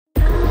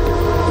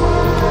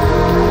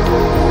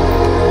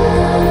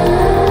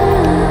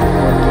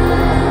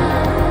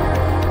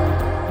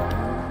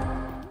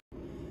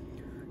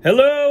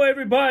Hello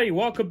everybody,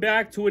 welcome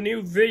back to a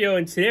new video,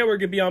 and today we're going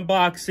to be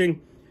unboxing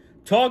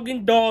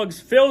Talking Dogs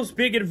Phil's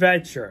Big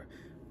Adventure.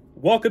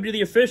 Welcome to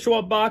the official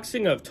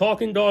unboxing of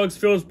Talking Dogs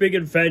Phil's Big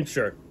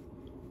Adventure.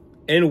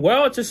 And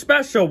well, it's a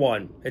special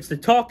one. It's the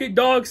Talking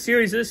Dogs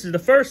series. This is the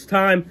first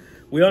time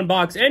we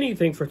unbox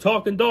anything for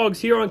Talking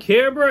Dogs here on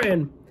camera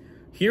and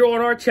here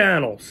on our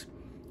channels.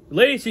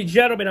 Ladies and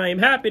gentlemen, I am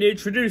happy to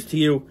introduce to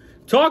you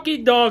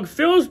Talking Dog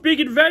Phil's Big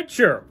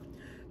Adventure,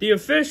 the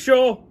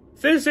official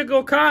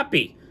physical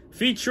copy.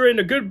 Featuring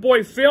the good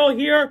boy Phil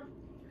here.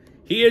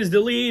 He is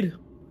the lead.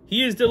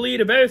 He is the lead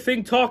of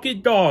everything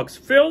Talking Dogs.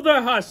 Phil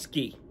the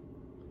Husky.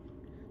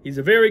 He's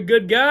a very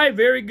good guy,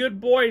 very good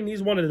boy, and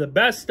he's one of the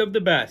best of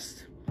the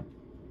best.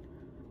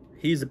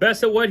 He's the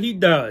best at what he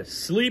does.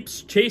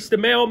 Sleeps, chases the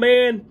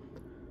mailman,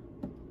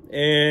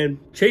 and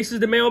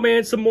chases the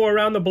mailman some more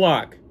around the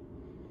block.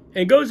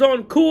 And goes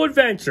on cool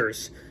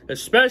adventures,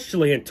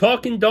 especially in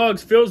Talking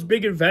Dogs Phil's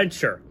Big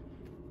Adventure.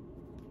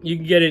 You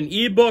can get an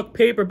ebook,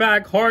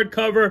 paperback,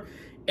 hardcover,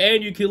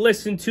 and you can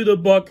listen to the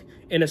book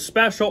in a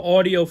special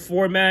audio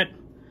format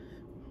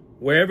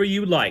wherever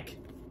you like.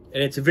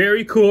 And it's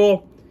very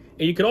cool.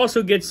 And you can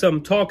also get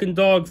some Talking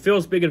Dog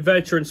Phil's Big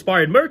Adventure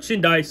inspired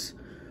merchandise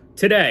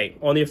today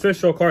on the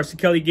official Carson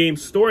Kelly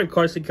Games store and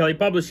Carson Kelly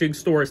Publishing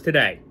stores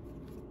today.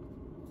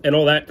 And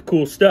all that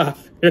cool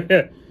stuff.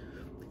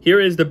 Here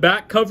is the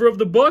back cover of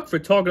the book for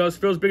Talking Dogs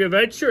Phil's Big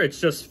Adventure. It's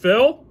just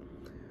Phil,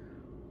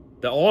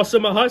 the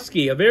awesome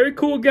Husky, a very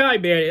cool guy,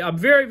 man. I'm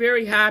very,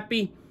 very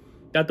happy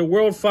that the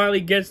world finally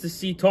gets to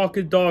see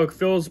Talking Dog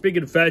Phil's Big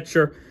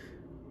Adventure.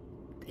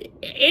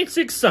 It's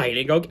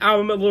exciting.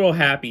 I'm a little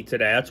happy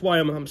today. That's why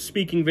I'm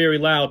speaking very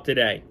loud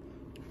today.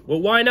 Well,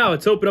 why not?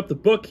 Let's open up the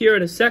book here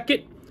in a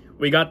second.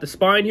 We got the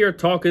spine here,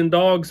 Talking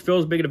Dogs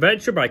Phil's Big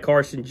Adventure by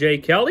Carson J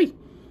Kelly.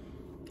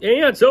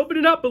 And let's open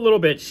it up a little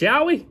bit,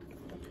 shall we?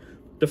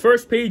 The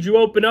first page you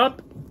open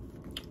up,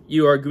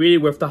 you are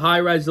greeted with the high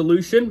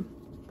resolution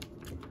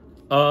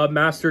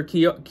master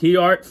key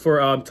art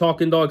for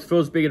Talking Dogs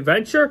Phil's Big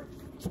Adventure.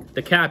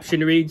 The caption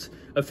reads,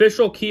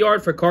 official key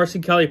art for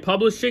Carson Kelly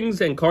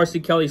Publishings and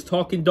Carson Kelly's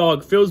Talking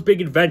Dog Phil's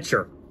Big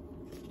Adventure.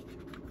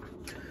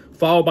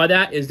 Followed by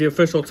that is the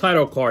official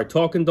title card,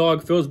 Talking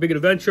Dog Phil's Big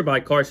Adventure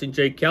by Carson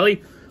J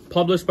Kelly,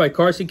 published by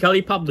Carson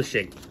Kelly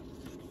Publishing.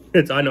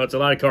 I know, it's a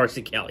lot of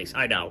Carson Kellys,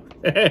 I know.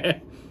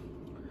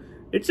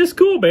 It's just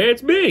cool, man,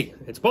 it's me.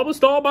 It's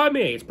published all by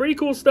me. It's pretty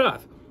cool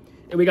stuff.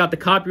 And we got the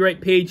copyright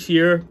page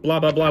here,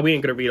 blah, blah, blah. We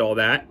ain't going to read all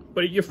that,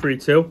 but you're free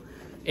to.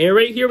 And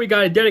right here, we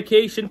got a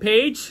dedication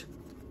page.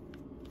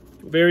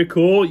 Very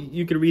cool.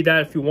 You can read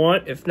that if you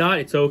want. If not,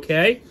 it's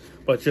okay.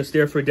 But it's just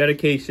there for a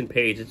dedication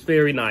page. It's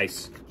very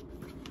nice.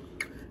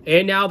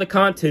 And now the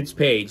contents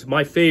page,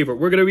 my favorite.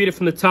 We're going to read it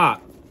from the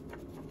top.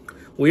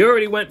 We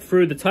already went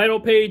through the title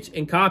page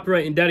and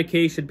copyright and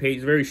dedication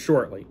page very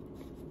shortly.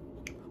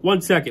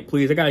 1 second,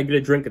 please. I got to get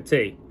a drink of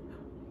tea.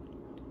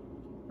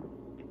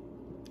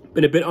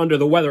 Been a bit under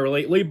the weather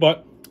lately,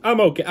 but I'm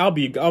okay. I'll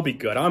be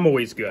good. I'm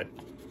always good.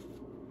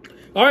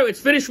 All right, let's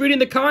finish reading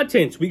the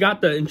contents. We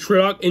got the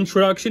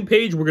introduction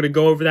page. We're going to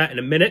go over that in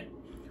a minute.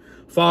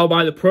 Followed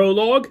by the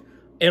prologue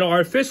and our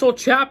official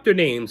chapter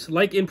names.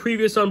 Like in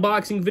previous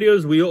unboxing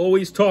videos, we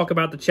always talk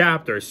about the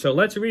chapters. So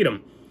let's read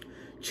them.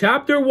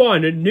 Chapter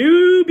 1, A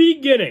New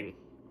Beginning.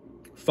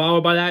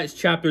 Followed by that is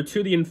Chapter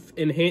 2,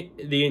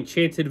 The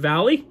Enchanted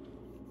Valley.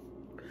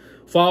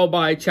 Followed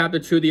by Chapter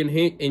 2,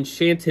 The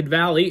Enchanted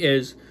Valley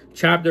is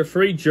Chapter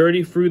 3,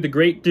 Journey Through the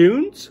Great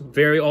Dunes.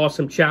 Very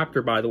awesome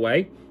chapter, by the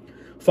way.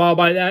 Followed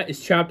by that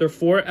is Chapter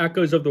 4,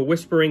 Echoes of the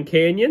Whispering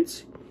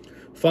Canyons.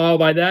 Followed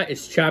by that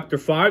is Chapter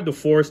 5, The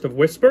Forest of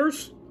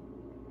Whispers.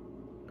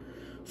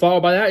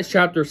 Followed by that is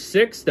Chapter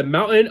 6, The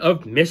Mountain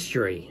of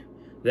Mystery.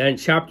 Then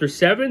Chapter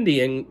 7,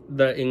 The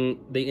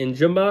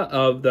Enigma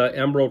of the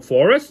Emerald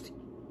Forest.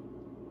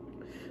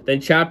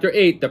 Then Chapter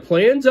 8, The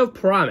Plains of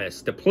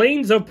Promise. The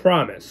Plains of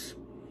Promise.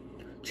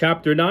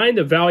 Chapter 9,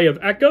 The Valley of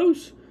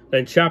Echoes.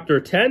 Then Chapter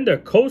 10, The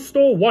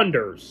Coastal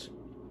Wonders.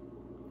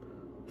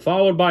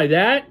 Followed by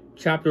that,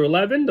 Chapter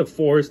 11, The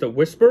Forest of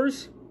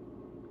Whispers.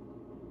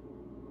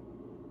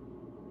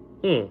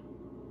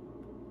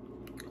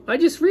 I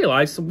just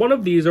realized one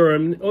of these are...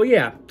 oh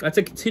yeah, that's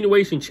a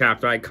continuation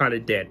chapter I kind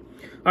of did.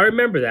 I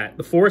remember that.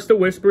 The Forest of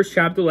Whispers,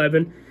 Chapter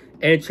 11,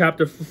 and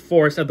Chapter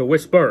Forest of the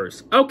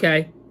Whispers.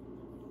 Okay.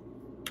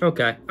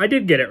 Okay, I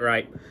did get it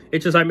right.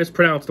 It's just I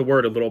mispronounced the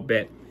word a little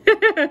bit.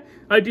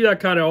 I do that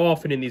kind of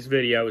often in these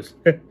videos.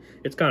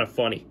 It's kind of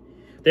funny.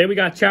 Then we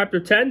got Chapter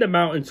 10, The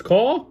Mountain's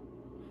Call.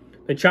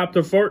 Then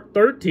Chapter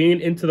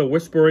 13, Into the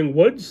Whispering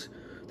Woods.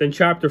 Then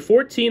Chapter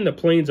 14, The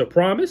Plains of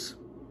Promise.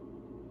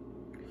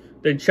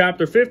 Then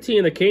Chapter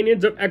 15, The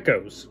Canyons of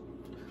Echoes.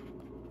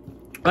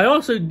 I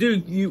also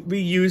do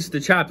reuse the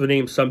chapter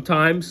names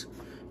sometimes,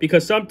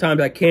 because sometimes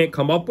I can't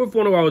come up with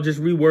one, or I'll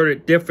just reword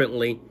it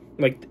differently.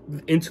 Like,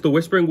 into the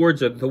whispering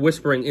words or the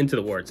whispering into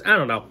the words. I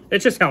don't know.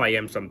 It's just how I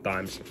am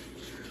sometimes.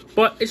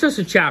 But it's just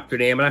a chapter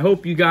name, and I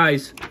hope you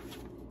guys,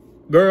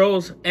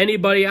 girls,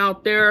 anybody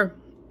out there,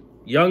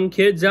 young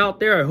kids out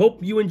there, I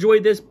hope you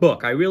enjoyed this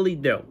book. I really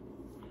do.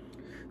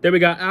 Then we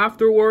got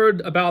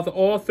Afterword about the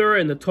author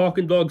and the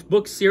Talking Dogs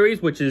book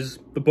series, which is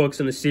the books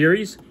in the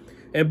series,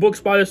 and books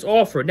by this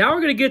author. Now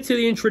we're going to get to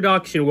the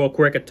introduction real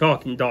quick of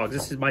Talking Dogs.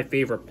 This is my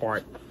favorite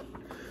part.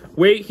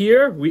 Wait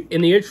here,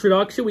 in the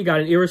introduction, we got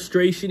an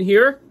illustration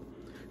here,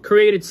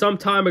 created some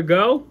time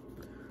ago.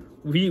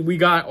 We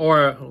got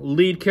our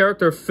lead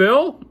character,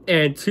 Phil,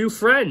 and two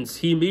friends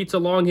he meets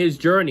along his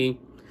journey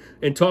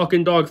in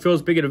Talking Dog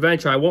Phil's Big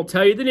Adventure. I won't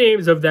tell you the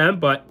names of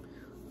them, but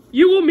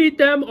you will meet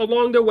them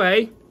along the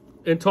way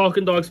in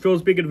Talking Dogs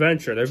Phil's Big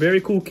Adventure. They're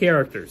very cool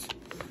characters.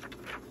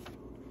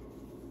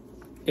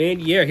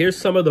 And yeah, here's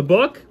some of the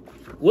book.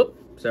 Whoop,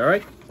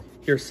 sorry.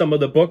 Here's some of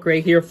the book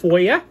right here for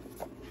you.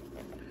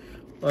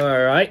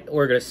 Alright,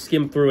 we're going to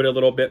skim through it a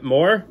little bit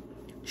more.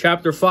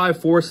 Chapter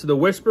 5, Force of the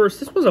Whispers.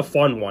 This was a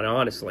fun one,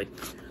 honestly.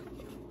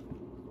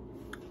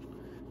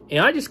 And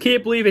I just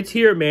can't believe it's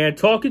here, man.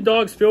 Talking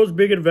Dogs Phil's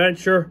Big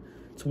Adventure.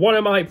 It's one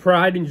of my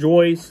pride and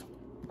joys.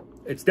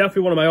 It's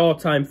definitely one of my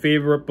all-time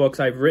favorite books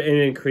I've written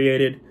and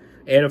created.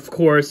 And, of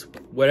course,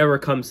 whatever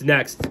comes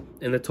next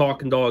in the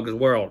Talking Dogs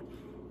world.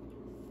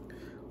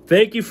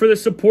 Thank you for the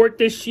support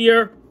this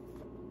year.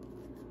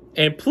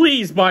 And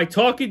please buy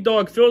Talking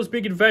Dog Phil's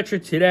Big Adventure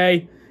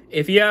today.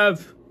 If you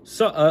have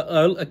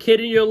a kid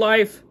in your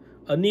life,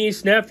 a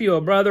niece, nephew,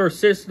 a brother, or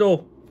sister,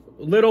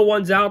 little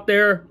ones out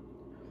there,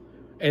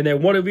 and they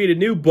want to read a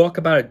new book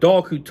about a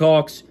dog who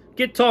talks,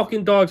 get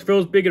Talking Dogs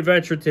Phil's Big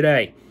Adventure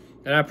today.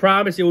 And I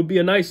promise it will be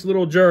a nice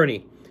little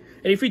journey.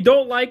 And if you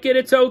don't like it,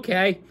 it's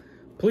okay.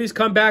 Please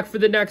come back for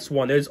the next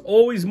one. There's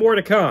always more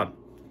to come.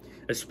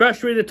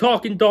 Especially the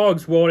Talking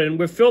Dogs world. And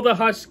with Phil the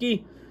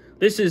Husky,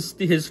 this is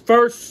his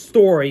first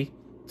story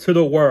to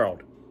the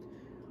world.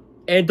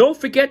 And don't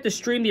forget to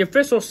stream the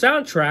official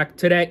soundtrack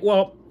today.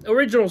 Well,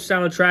 original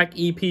soundtrack,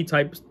 EP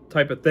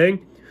type of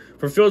thing,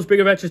 for Phil's Big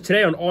Adventure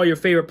today on all your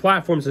favorite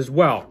platforms as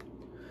well.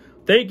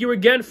 Thank you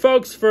again,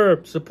 folks,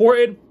 for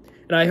supporting.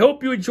 And I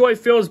hope you enjoy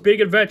Phil's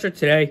Big Adventure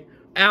today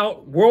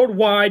out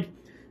worldwide.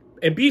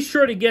 And be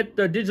sure to get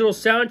the digital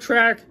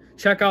soundtrack.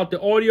 Check out the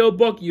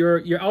audiobook.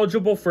 You're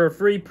eligible for a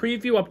free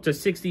preview up to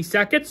 60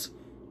 seconds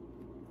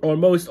on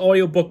most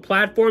audiobook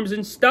platforms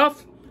and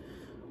stuff.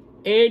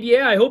 And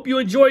yeah, I hope you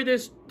enjoy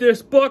this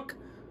book.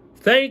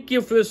 Thank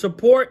you for the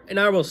support, and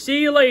I will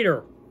see you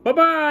later.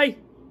 Bye-bye.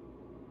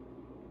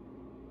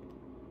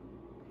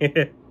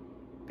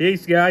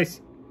 Peace,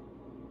 guys.